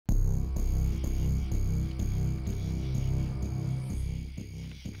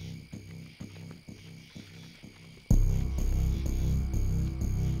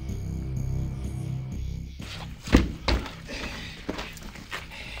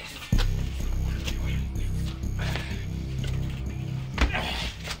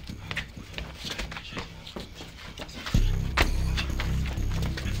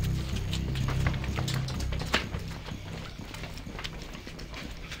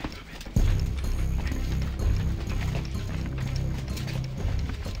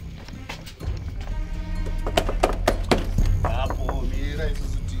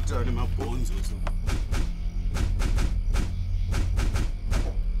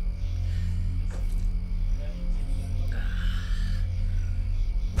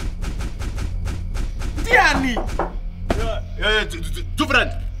Ndiani?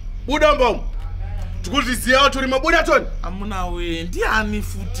 Tufrani. Buda mbom. Tukuzisiya uthi uri mabuda toni? Amuna we, ndiani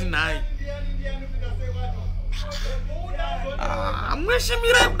futhi naye?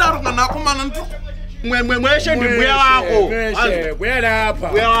 Mweshimira kudaro kana komana ntu. Mweshe ndi mbuya wako. Mweshe, buya lapha.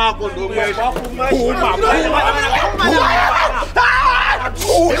 Mbuya wako ndo mweshe. Phuma.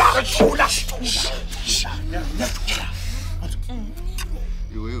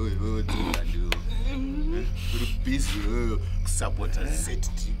 Wewe ndio. Uri busy support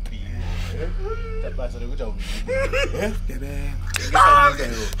ZTV. Tabasa lokuthi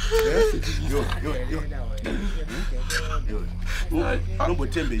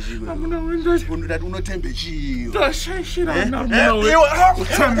Unombothembejiwe. Unothi unothembejiwe. Tashayishira namuna we.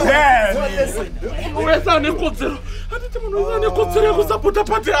 Uthembele. Wesa nekodzero. Atithi munhu wesa nekodzero kusupporta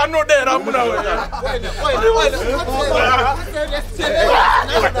party anodera amuna we.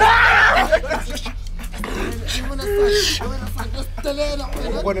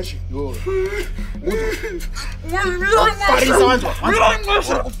 Ukona shi. Yo.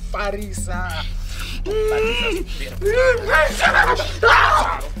 Farisa.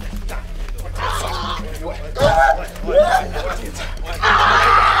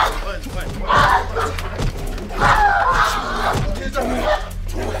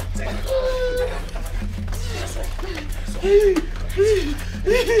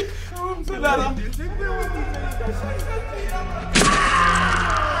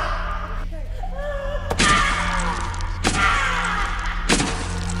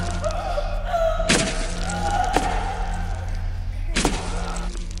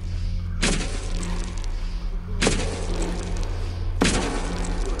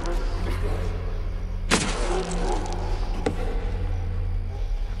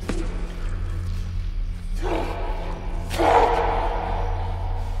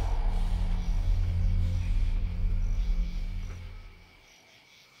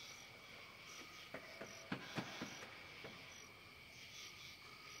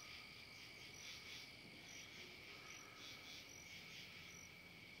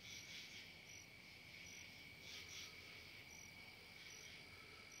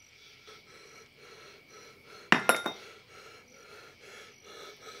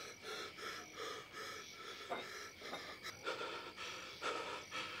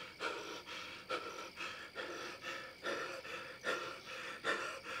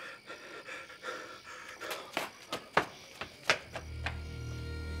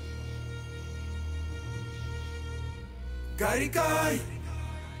 Garikai.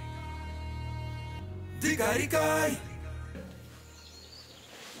 Di Garikai.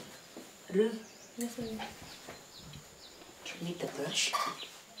 Yes, do you need the brush?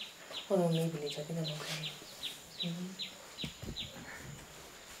 Oh, no, maybe later. I think I'm okay.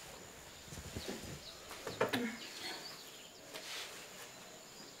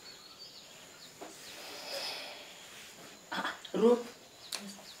 Ru?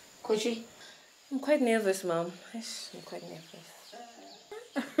 Kochi? I'm quite nervous, Mom. I'm quite nervous.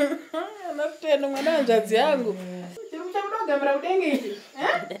 Nakutenda mwana wanjadzi yangu. Chiri kuchakudogamira kudengechi.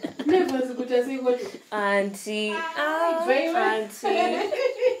 Nervous kuti asikochi. Auntie. Auntie.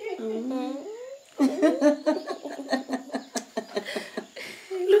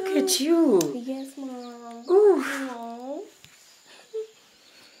 Look at you. Yes, Mom. Ooh.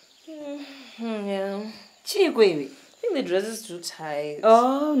 Yeah. Chikwewe. I think the dress is too tight.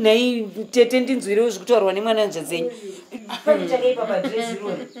 Oh, nei tete ndinzwire zvikutorwa nemwana njadzenyu. Pakuchake papa dress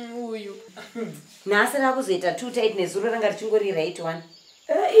roni. Uyu. Nhasi rakuzoita too tight nezuro ranga richingori right one.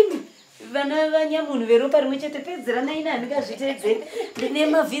 Ini vana vanyamunhu veropa rimwe chete pedzera naini handingazvitedzeri. Ndine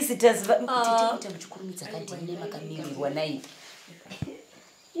mavisitors tete muchikurumidza kadhini makamirirwa naini.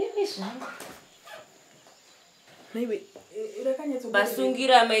 Yemi zvangu. Maybe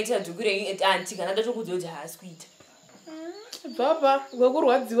Basungira maita dhukure auntie kana ndatokudzwa kuti haasi kuita. Baba,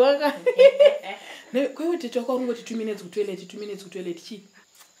 ngokurwadziwa ka. Kwewe tete wakangoti 2 minutes ku toilet chi.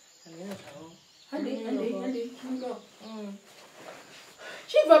 Hande. Ngo.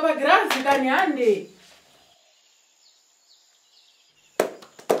 Chi baba grazi kani hande.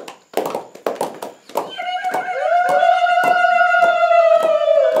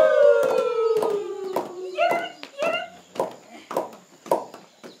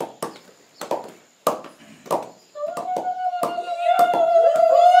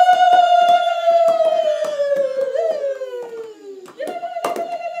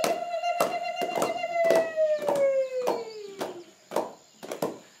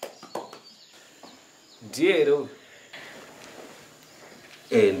 Diero.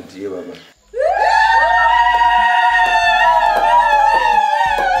 Ndiye baba.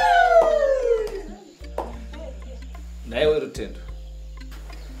 Rutendo.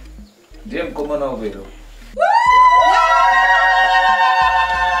 Ndiye mkomana wangu hilo.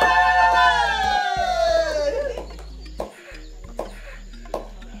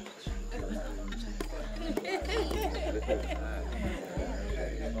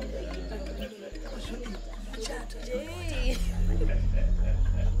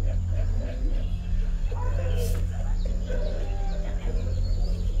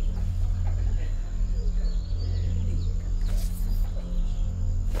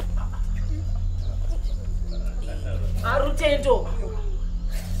 Rutendo.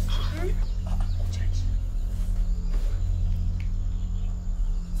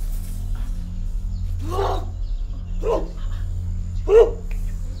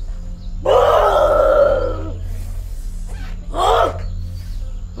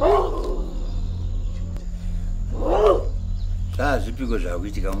 Zvipiko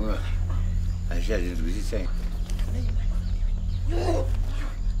zvakuitika muno hazvichazvinzwisisai.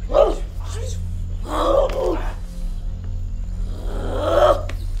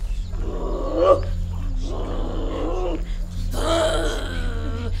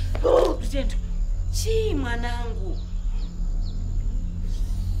 Rutendo, chii mwanangu?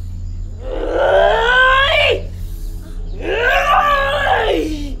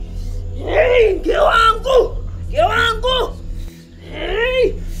 Ngewangu.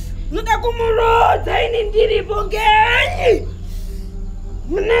 Nuda kumurodza ini ndiripo ngenyi.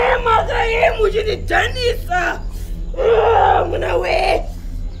 Mune maka yemu chitidhanisa. Muna we.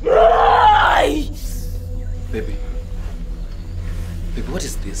 Baby, what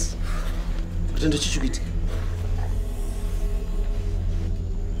is this? Rutendo chichukuitika.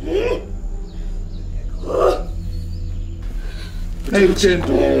 Hey,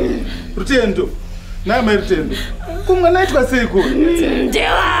 Rutendo. Naye mai Rutendo. Kumwana naitwa seiko.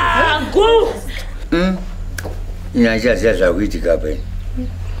 Ndewangu. Nyachaziya zvakuitika pa.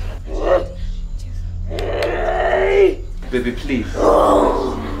 Baby, please.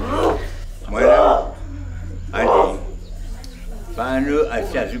 Mwana. Andi. Pano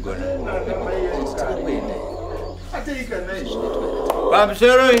hatichazvigona. Ateika naye.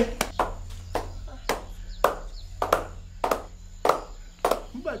 Pamusoro.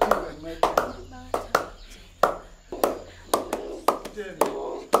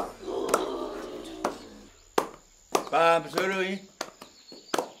 Pamusoro.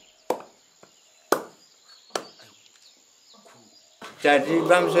 Tati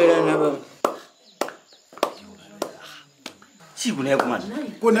pamusoro napa. Chikunaye kumana.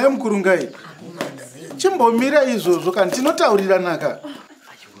 Kunaye mukurungai. Chimbomira izvozvo kana tinotaurira naka.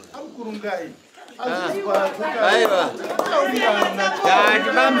 Amukurungai. Aiwa. Tati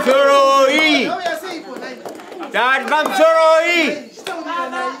pamusoro. Tati pamusoro.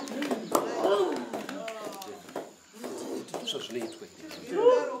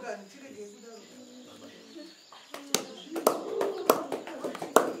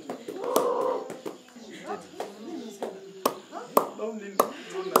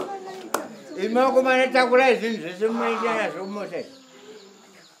 Imako mana takura zvinhu zvese munoita nazvo mota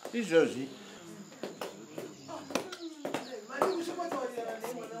izvozvi.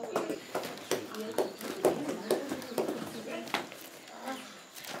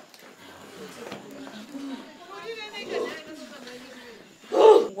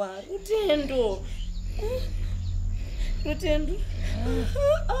 Rutendo. Rutendo.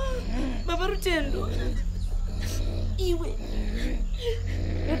 Baba Rutendo. Iwe.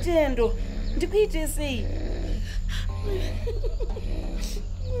 Rutendo. Ndikuite sei?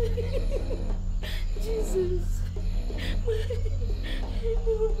 Jesus.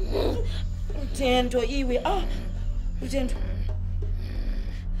 Rutendo iwe. Rutendo.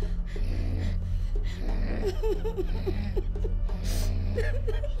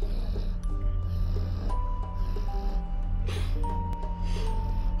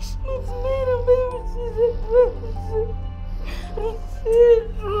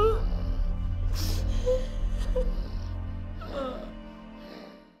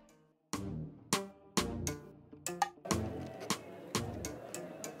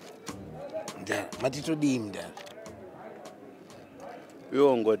 Mdala, matitodii mdala.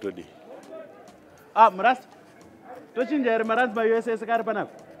 Iwo ngotodi. Mrasta. Tochinja ere maranzi ma USS kari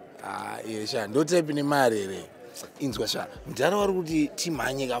panapa. Sha ndotepi nemari ere. Inzwa sha, mdala wari kuti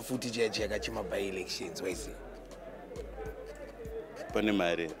timhanye kafuti chaka chima by elections waisi. Pane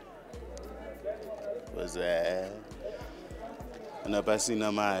mari. Ana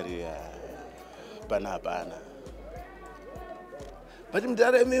pasina mari pana. But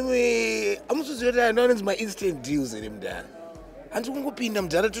mdala mimi amusuziweta ndonzi ma instant deals ere mdala. Handiri kungopinda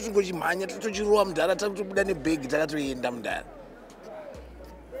mudhara totongochimhanya totochirowa mudhara takutobuda nebhegi takatoenda mudhara.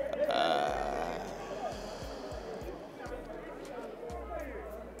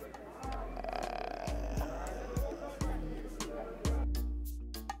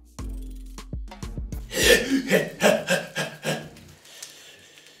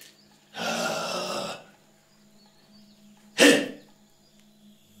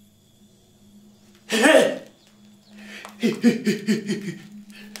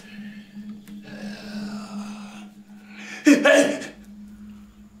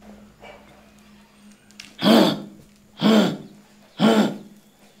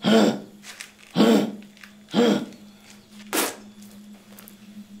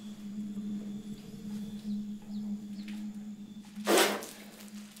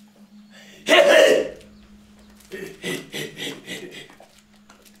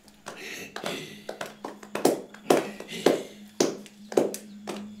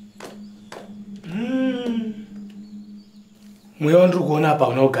 Mweya wandiri kuona apa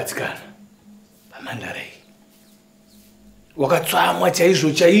unogadzikana pamandara iyi wakatsvamwa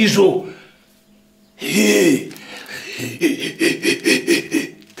chaizvo chaizvo. Hey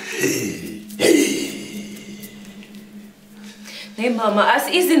mama, as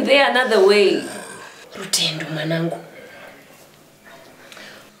isn't there another way? Rutendo mwanangu.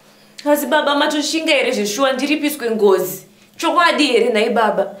 Asi baba matoshinga here zveshuwa ndiripiswe ngozi. Chokwadi here nai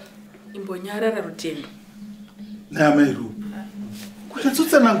baba. Imbonyarara Rutendo. Namairu.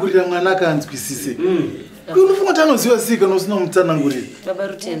 Kuchatsutsanangurira mwana akanzwisise. Unofunga kuti anoziva sika nosina kumutsanangurira. Baba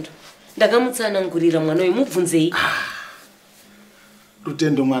Rutendo, ndakamutsanangurira mwana uyu mubvunzei.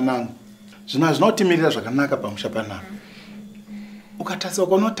 Rutendo mwanangu, zvino hazvina kutimirira zvakanaka pamusha panapa. Ukatarisa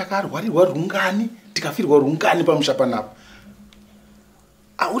ukaona takarwarirwa rungani, tikafirwa rungani pamusha panapa.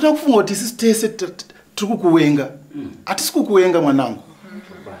 Hauna kufunga kuti isusu tese tiri kukuwenga. Hatisi kukuwenga mwanangu.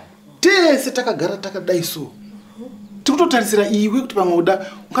 Tese takagara takadai so. Tikutotarisira iwe kuti pamwe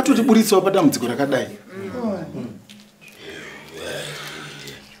uda ungatotiburitsawo padambudziko rakadai.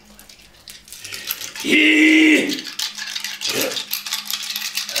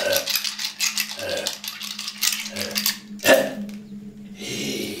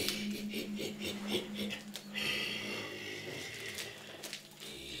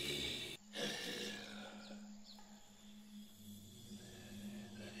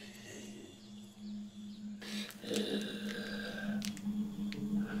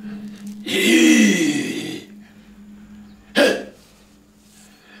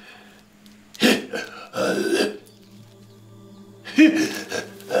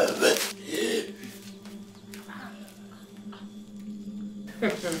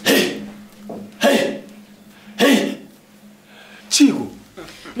 Chico.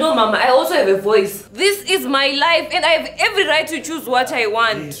 No mama, I also have a voice. This is my life and I have every right to choose what I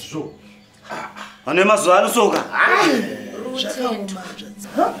want.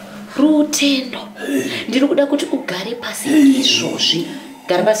 Rutendo. Ndiri kuda kuti ugare pasi izvozvi.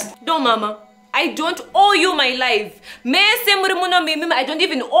 Gara pasi. No mama, I don't owe you my life. Mese muri muno mimi, I don't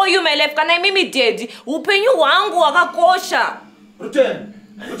even owe you my life. Kana mimi dead. Upenyu hwangu hwakakosha. Rutendo.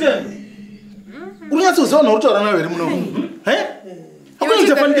 Unyatsoziva noutaura nawe here muno.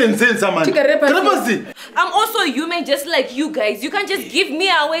 I'm also human just like you guys. You can't just give me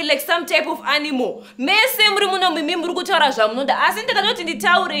away like some type of animal. Mese muri muno mimi muri kutaura zvamunoda. Asi ndikatoti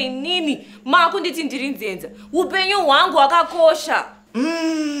nditaure inini, makunditi ndiri nzenza. Upenyu hwangu hwakakosha.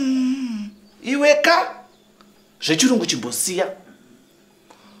 Iweka zvechirungu chimbosiya.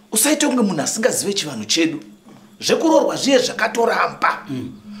 Usaite kunge munhu asingazive chivanhu chedu. Zvekuroorwa zviye zvakatoramba.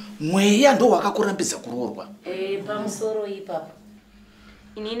 Mweya ndo wakakurambidza kuroorwa. Pamusoro ipapo.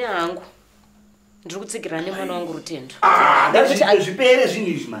 Inini hangu ndiri kutsigirana nemwana wangu Rutendo. Zvipere zvinhu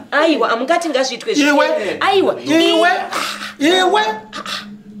izvi man. Aiwa, amungati ngazviitwe zvipere. Aiwa. Iwe.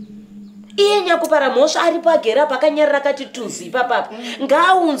 Iye nyakupara mhosva ari pagera pakanyarira kati tuzi ipapapo.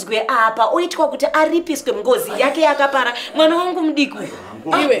 Ngaunzwe apa oitwa kuti aripiswe ngozi yake yakapara. Mwana wangu mudiki.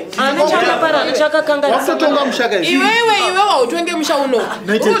 Iwe, ana chakapara, ana chakakanganisa. Wasotonga mushaka izvi. Iwe wautonge musha uno.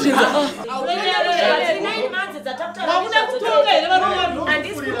 Urozvinza. Wakuda kutonga here vanhu.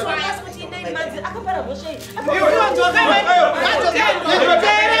 Handisi kutonga kuti 9 months akapara mhosva iyi.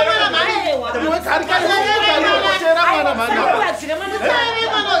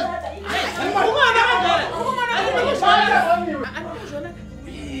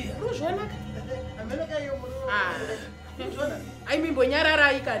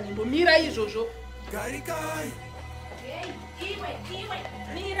 Aimimbonyarara ikani, mira izvozvo. Iwe,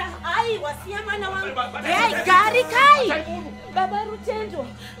 mira, aiwa, siya mwana wangu. Hey, Gari kai. Baba Rutendo.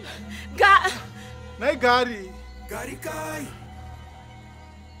 Nei Gari.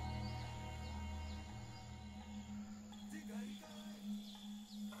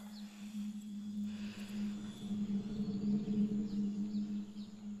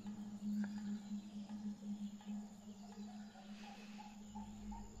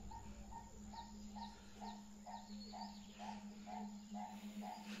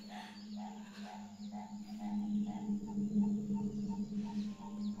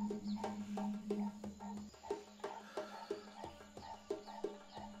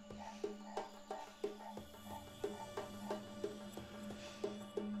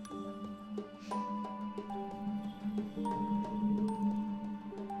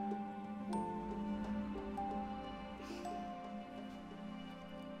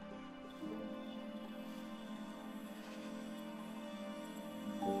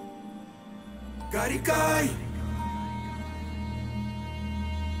 Garikai.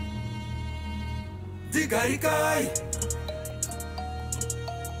 Digarikai.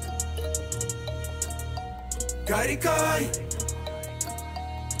 Garikai.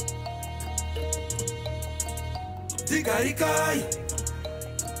 Digarikai.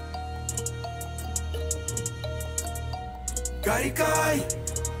 Garikai.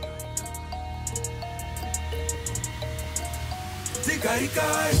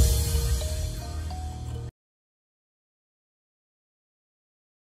 Digarikai.